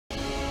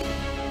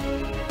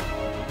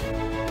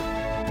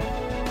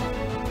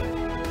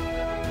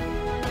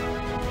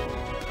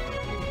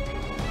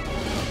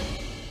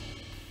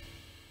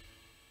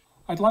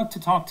I'd like to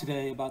talk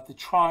today about the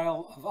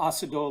trial of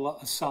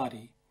Assadollah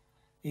Assadi,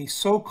 a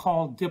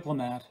so-called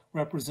diplomat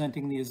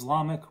representing the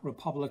Islamic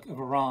Republic of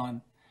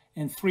Iran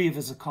and 3 of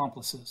his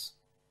accomplices.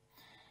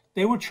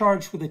 They were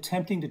charged with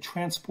attempting to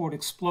transport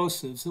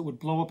explosives that would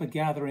blow up a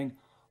gathering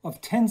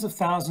of tens of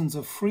thousands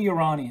of free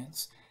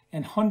Iranians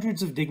and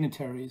hundreds of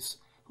dignitaries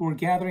who were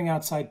gathering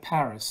outside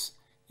Paris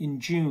in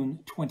June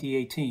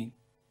 2018.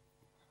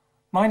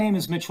 My name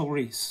is Mitchell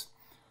Reiss.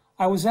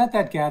 I was at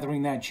that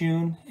gathering that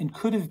June and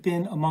could have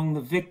been among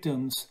the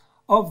victims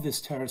of this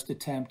terrorist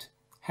attempt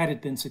had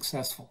it been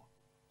successful.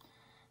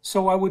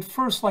 So I would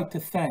first like to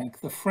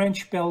thank the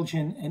French,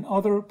 Belgian, and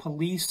other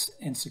police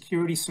and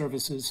security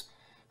services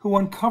who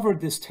uncovered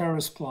this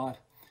terrorist plot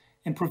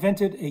and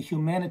prevented a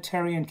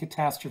humanitarian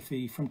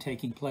catastrophe from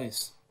taking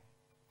place.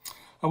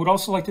 I would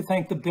also like to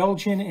thank the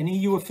Belgian and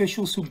EU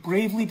officials who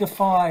bravely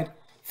defied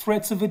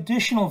threats of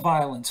additional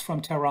violence from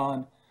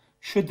Tehran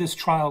should this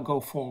trial go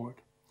forward.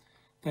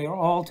 They are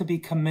all to be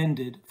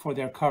commended for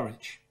their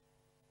courage.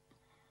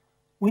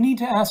 We need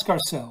to ask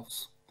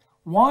ourselves,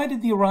 why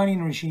did the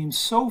Iranian regime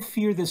so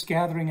fear this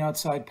gathering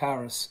outside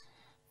Paris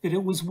that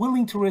it was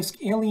willing to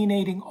risk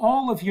alienating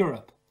all of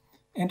Europe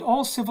and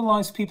all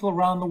civilized people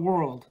around the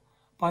world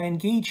by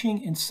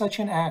engaging in such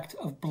an act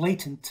of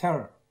blatant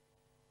terror?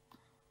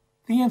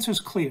 The answer is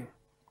clear.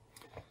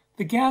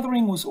 The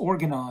gathering was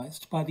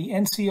organized by the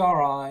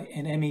NCRI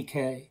and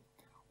MEK,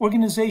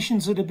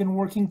 organizations that have been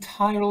working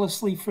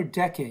tirelessly for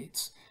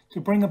decades to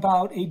bring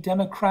about a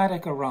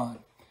democratic Iran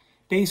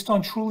based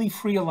on truly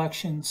free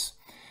elections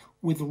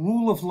with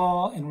rule of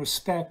law and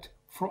respect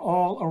for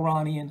all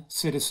Iranian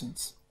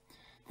citizens.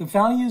 The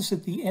values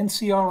that the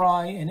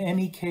NCRI and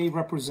MEK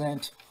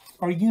represent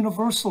are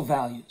universal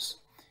values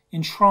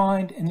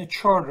enshrined in the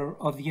Charter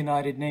of the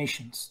United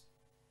Nations.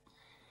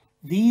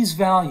 These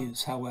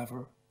values,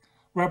 however,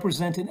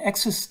 represent an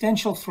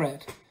existential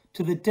threat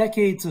to the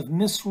decades of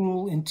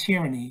misrule and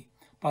tyranny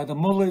by the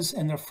mullahs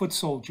and their foot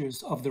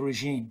soldiers of the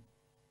regime.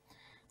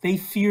 They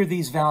fear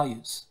these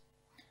values.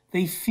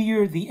 They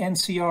fear the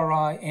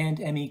NCRI and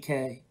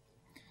MEK.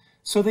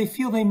 So they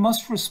feel they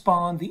must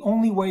respond the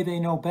only way they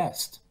know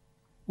best,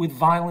 with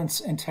violence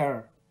and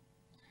terror.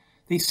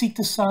 They seek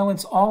to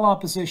silence all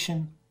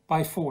opposition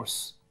by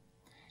force.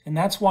 And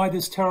that's why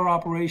this terror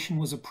operation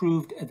was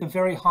approved at the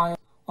very height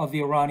of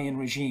the Iranian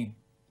regime.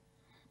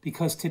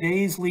 Because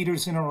today's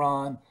leaders in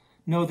Iran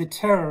know that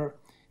terror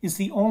is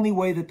the only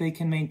way that they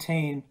can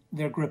maintain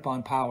their grip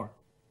on power.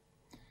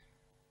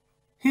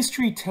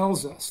 History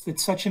tells us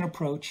that such an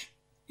approach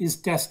is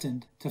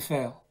destined to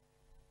fail.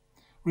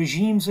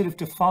 Regimes that have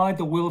defied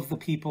the will of the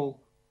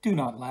people do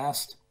not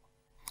last.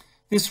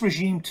 This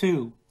regime,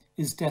 too,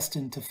 is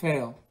destined to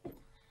fail.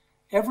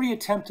 Every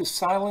attempt to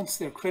silence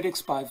their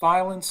critics by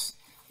violence,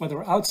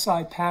 whether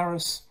outside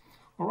Paris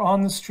or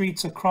on the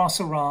streets across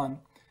Iran,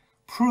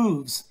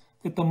 proves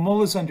that the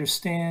mullahs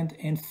understand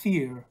and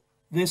fear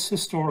this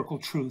historical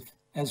truth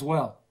as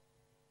well.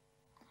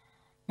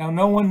 Now,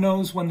 no one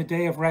knows when the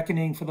day of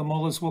reckoning for the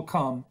mullahs will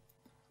come,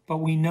 but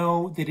we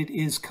know that it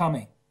is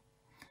coming.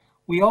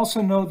 We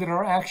also know that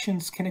our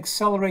actions can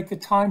accelerate the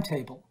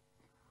timetable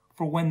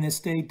for when this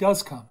day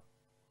does come.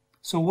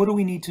 So what do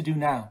we need to do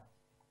now?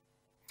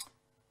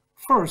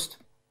 First,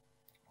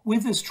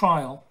 with this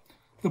trial,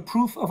 the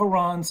proof of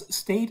Iran's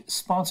state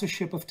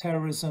sponsorship of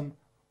terrorism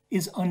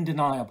is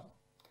undeniable.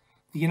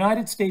 The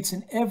United States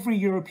and every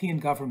European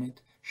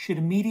government should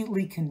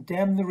immediately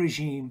condemn the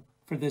regime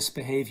for this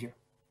behavior.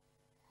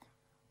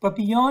 But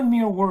beyond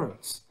mere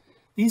words,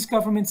 these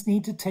governments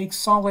need to take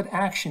solid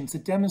actions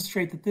that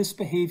demonstrate that this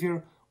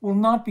behavior will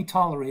not be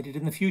tolerated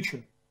in the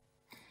future.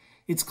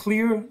 It's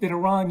clear that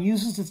Iran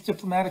uses its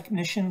diplomatic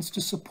missions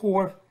to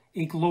support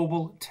a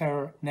global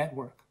terror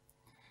network.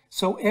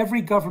 So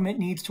every government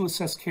needs to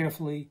assess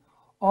carefully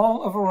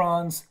all of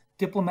Iran's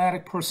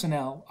diplomatic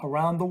personnel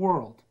around the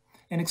world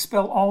and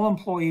expel all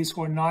employees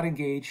who are not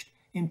engaged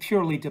in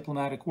purely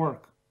diplomatic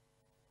work.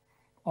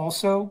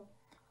 Also,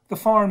 the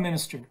foreign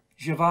minister,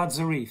 Javad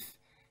Zarif,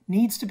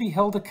 needs to be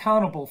held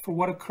accountable for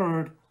what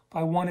occurred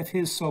by one of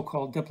his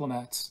so-called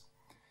diplomats.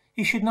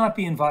 He should not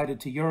be invited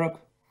to Europe.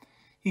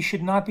 He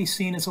should not be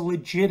seen as a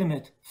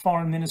legitimate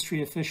foreign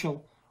ministry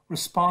official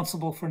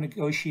responsible for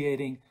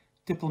negotiating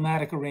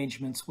diplomatic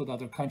arrangements with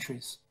other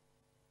countries.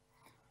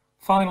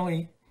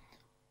 Finally,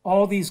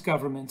 all these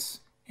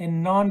governments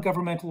and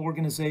non-governmental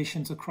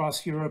organizations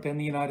across Europe and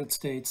the United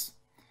States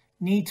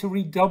need to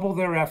redouble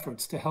their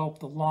efforts to help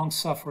the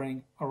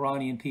long-suffering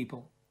Iranian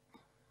people.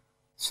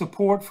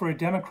 Support for a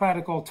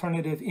democratic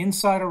alternative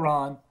inside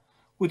Iran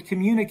would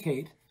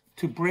communicate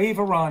to brave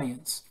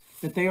Iranians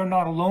that they are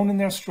not alone in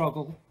their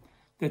struggle,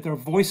 that their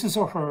voices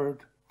are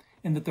heard,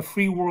 and that the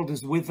free world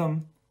is with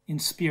them in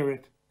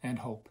spirit and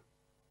hope.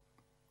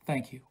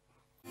 Thank you.